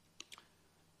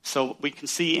 So we can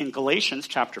see in Galatians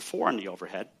chapter 4 on the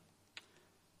overhead,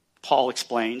 Paul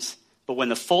explains, but when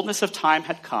the fullness of time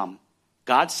had come,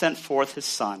 God sent forth his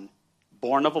Son,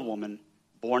 born of a woman,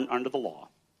 born under the law,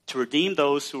 to redeem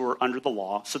those who were under the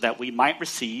law so that we might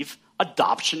receive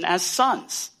adoption as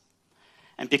sons.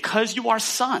 And because you are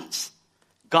sons,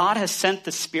 God has sent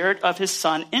the Spirit of his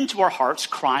Son into our hearts,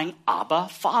 crying, Abba,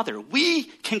 Father. We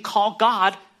can call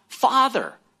God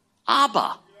Father,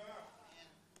 Abba.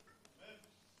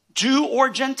 Jew or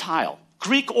Gentile,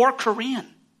 Greek or Korean.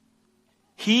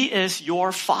 He is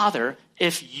your father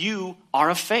if you are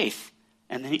of faith.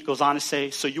 And then he goes on to say,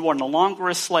 so you are no longer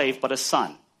a slave, but a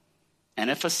son. And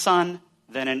if a son,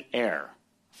 then an heir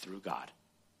through God.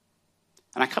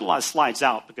 And I cut a lot of slides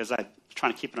out because I'm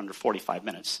trying to keep it under 45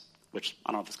 minutes, which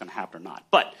I don't know if it's going to happen or not.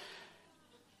 But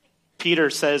Peter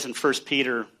says in 1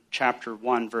 Peter chapter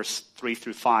 1, verse 3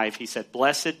 through 5, he said,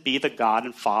 blessed be the God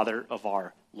and Father of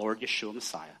our Lord Yeshua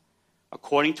Messiah.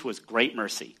 According to his great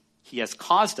mercy, he has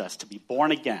caused us to be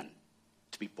born again,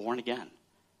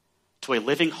 to a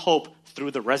living hope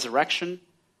through the resurrection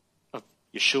of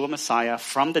Yeshua Messiah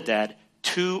from the dead,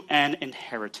 to an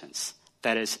inheritance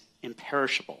that is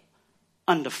imperishable,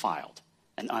 undefiled,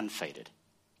 and unfaded,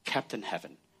 kept in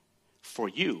heaven, for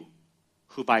you,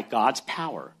 who by God's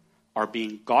power are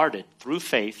being guarded through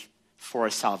faith for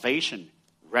a salvation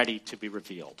ready to be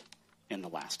revealed in the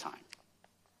last time.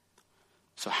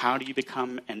 So how do you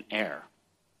become an heir?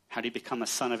 How do you become a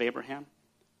son of Abraham?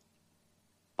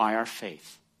 By our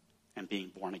faith and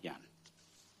being born again.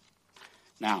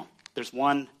 Now, there's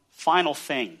one final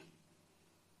thing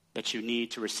that you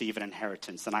need to receive an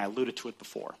inheritance, and I alluded to it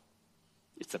before.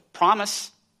 It's a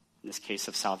promise, in this case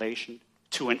of salvation,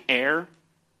 to an heir,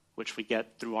 which we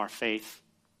get through our faith.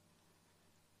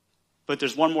 But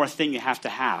there's one more thing you have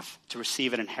to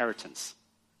receive an inheritance.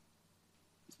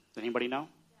 Does anybody know?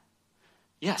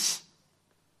 Yes.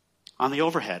 On the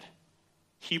overhead,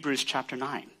 Hebrews chapter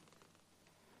 9.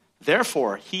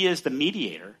 Therefore, he is the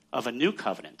mediator of a new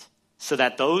covenant, so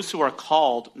that those who are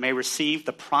called may receive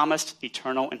the promised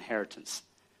eternal inheritance,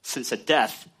 since a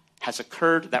death has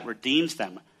occurred that redeems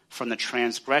them from the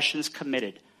transgressions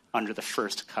committed under the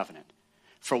first covenant.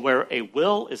 For where a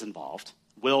will is involved,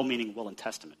 will meaning will and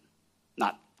testament,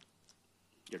 not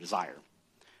your desire,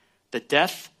 the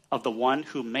death of the one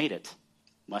who made it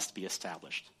must be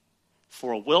established.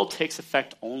 For a will takes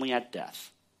effect only at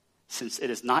death, since it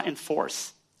is not in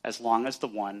force as long as the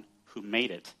one who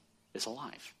made it is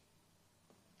alive.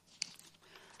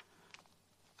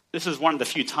 This is one of the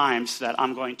few times that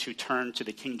I'm going to turn to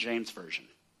the King James Version.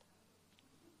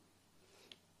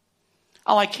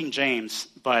 I like King James,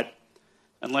 but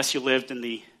unless you lived in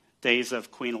the days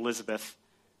of Queen Elizabeth,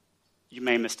 you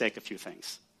may mistake a few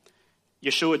things.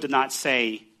 Yeshua did not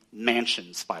say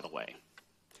mansions, by the way.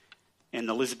 In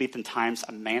Elizabethan times,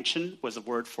 a mansion was a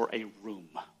word for a room.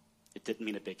 It didn't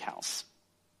mean a big house.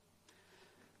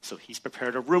 So he's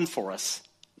prepared a room for us,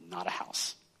 not a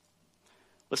house.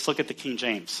 Let's look at the King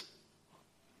James.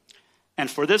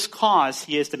 And for this cause,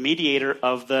 he is the mediator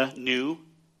of the New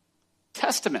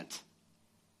Testament.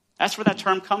 That's where that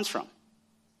term comes from.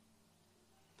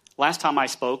 Last time I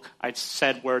spoke, I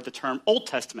said where the term Old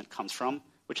Testament comes from,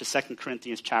 which is 2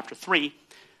 Corinthians chapter 3.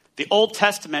 The Old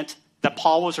Testament that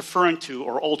Paul was referring to,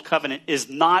 or Old Covenant, is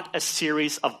not a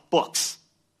series of books.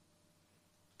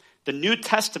 The New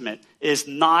Testament is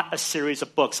not a series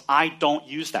of books. I don't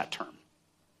use that term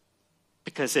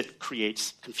because it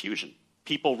creates confusion.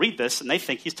 People read this and they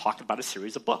think he's talking about a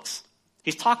series of books.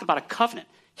 He's talking about a covenant.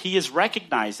 He is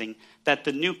recognizing that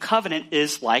the new covenant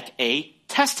is like a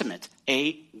testament,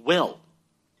 a will.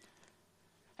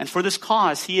 And for this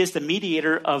cause, he is the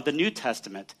mediator of the New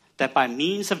Testament, that by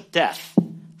means of death,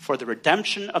 for the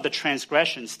redemption of the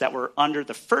transgressions that were under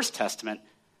the first testament,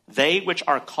 they which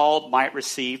are called might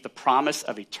receive the promise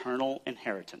of eternal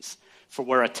inheritance. For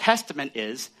where a testament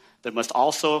is, there must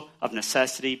also of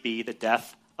necessity be the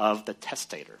death of the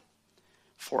testator.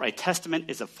 For a testament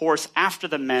is of force after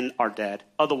the men are dead.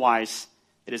 Otherwise,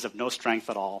 it is of no strength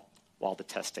at all while the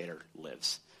testator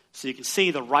lives. So you can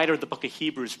see the writer of the book of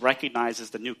Hebrews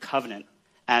recognizes the new covenant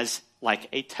as like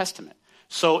a testament.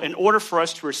 So in order for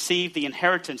us to receive the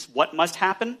inheritance, what must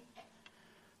happen?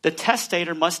 The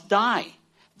testator must die.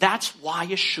 That's why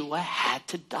Yeshua had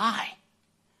to die,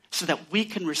 so that we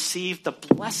can receive the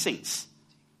blessings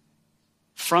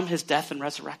from his death and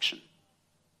resurrection.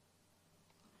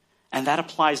 And that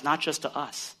applies not just to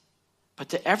us, but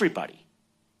to everybody.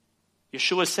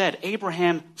 Yeshua said,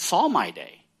 Abraham saw my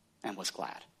day and was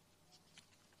glad.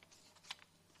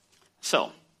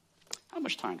 So, how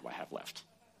much time do I have left?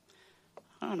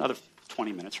 Another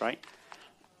 20 minutes, right?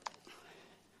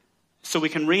 So we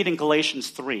can read in Galatians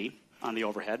 3 on the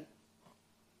overhead.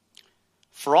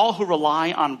 For all who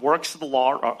rely on works of the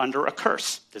law are under a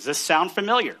curse. Does this sound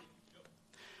familiar?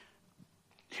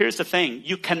 Here's the thing.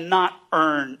 You cannot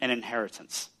earn an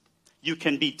inheritance. You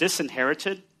can be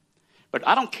disinherited, but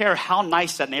I don't care how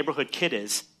nice that neighborhood kid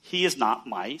is. He is not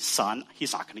my son.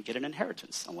 He's not going to get an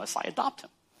inheritance unless I adopt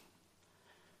him.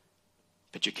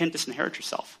 But you can disinherit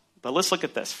yourself. But let's look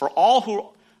at this. For all who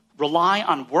rely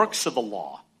on works of the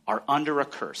law are under a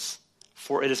curse.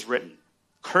 For it is written,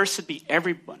 Cursed be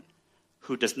everyone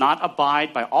who does not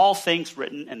abide by all things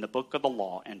written in the book of the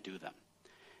law and do them.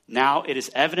 Now it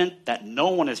is evident that no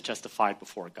one is justified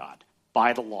before God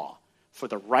by the law, for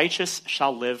the righteous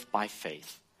shall live by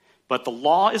faith. But the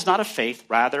law is not of faith,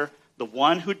 rather the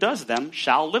one who does them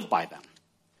shall live by them.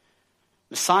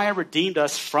 Messiah redeemed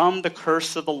us from the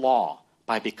curse of the law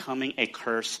by becoming a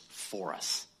curse for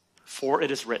us. For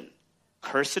it is written,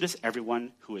 cursed is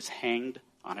everyone who is hanged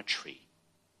on a tree.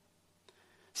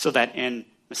 So that in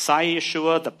Messiah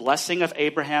Yeshua, the blessing of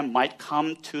Abraham might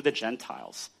come to the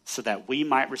Gentiles, so that we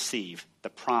might receive the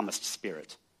promised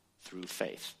Spirit through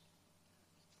faith.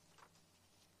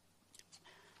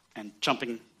 And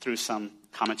jumping through some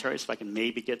commentaries, if I can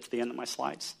maybe get to the end of my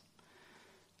slides.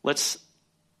 Let's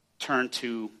turn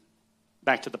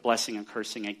back to the blessing and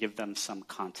cursing and give them some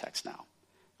context now.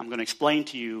 I'm going to explain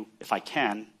to you, if I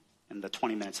can, in the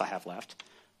 20 minutes I have left,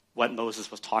 what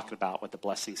Moses was talking about with the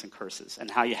blessings and curses and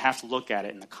how you have to look at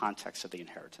it in the context of the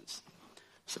inheritance.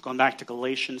 So going back to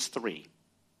Galatians 3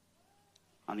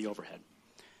 on the overhead.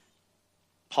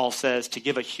 Paul says, to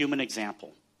give a human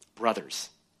example, brothers,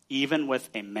 even with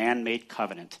a man-made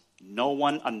covenant, no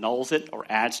one annuls it or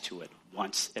adds to it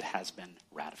once it has been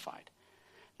ratified.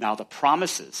 Now the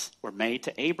promises were made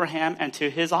to Abraham and to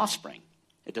his offspring.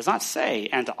 It does not say,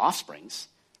 and to offsprings,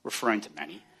 referring to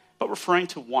many, but referring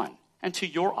to one, and to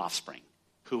your offspring,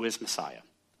 who is Messiah.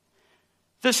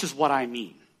 This is what I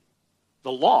mean.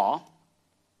 The law,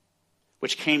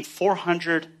 which came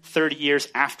 430 years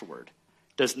afterward,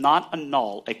 does not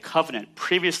annul a covenant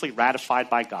previously ratified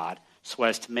by God so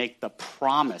as to make the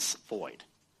promise void.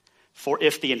 For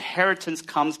if the inheritance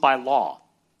comes by law,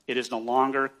 it is no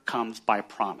longer comes by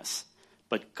promise.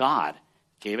 But God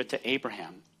gave it to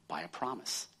Abraham by a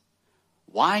promise.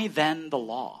 Why then the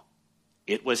law?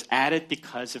 It was added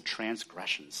because of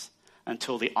transgressions,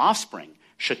 until the offspring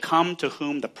should come to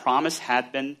whom the promise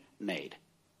had been made.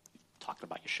 Talking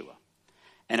about Yeshua.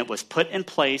 And it was put in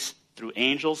place through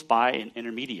angels by an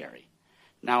intermediary.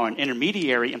 Now an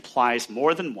intermediary implies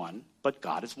more than one, but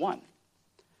God is one.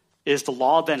 Is the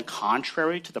law then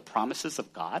contrary to the promises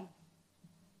of God?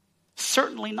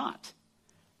 Certainly not.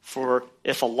 For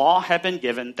if a law had been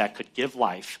given that could give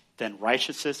life, then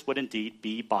righteousness would indeed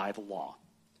be by the law.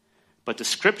 But the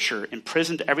scripture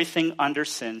imprisoned everything under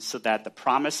sin so that the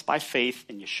promise by faith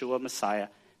in Yeshua Messiah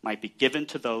might be given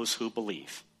to those who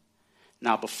believe.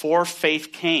 Now before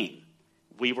faith came,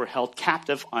 we were held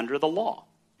captive under the law,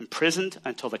 imprisoned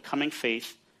until the coming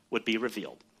faith would be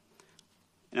revealed.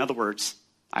 In other words,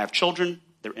 I have children,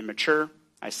 they're immature.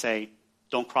 I say,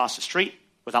 don't cross the street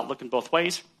without looking both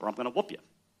ways or I'm going to whoop you.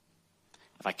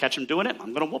 If I catch them doing it,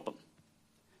 I'm going to whoop them.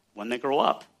 When they grow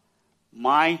up,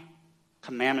 my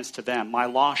commandments to them, my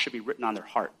law should be written on their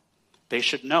heart. They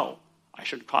should know I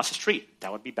shouldn't cross the street.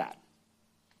 That would be bad.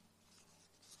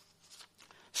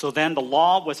 So then the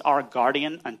law was our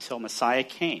guardian until Messiah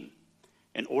came,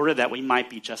 in order that we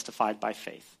might be justified by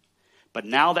faith. But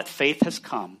now that faith has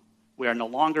come, we are no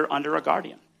longer under a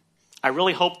guardian. I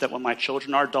really hope that when my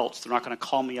children are adults, they're not going to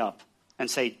call me up and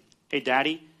say, hey,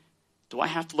 Daddy, do I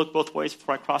have to look both ways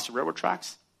before I cross the railroad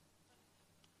tracks?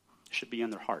 It should be in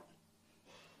their heart.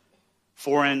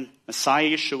 For in Messiah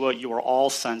Yeshua, you are all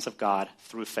sons of God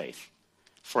through faith.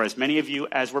 For as many of you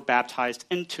as were baptized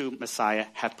into Messiah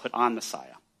have put on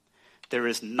Messiah. There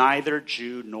is neither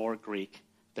Jew nor Greek.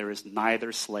 There is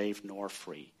neither slave nor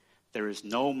free. There is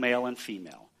no male and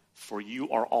female. For you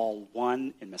are all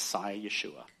one in Messiah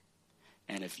Yeshua.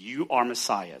 And if you are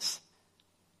Messiahs,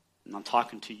 and I'm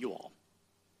talking to you all,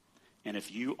 and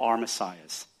if you are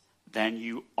Messiahs, then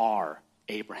you are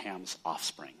Abraham's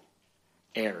offspring,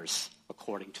 heirs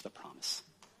according to the promise.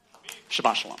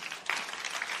 Shabbat Shalom.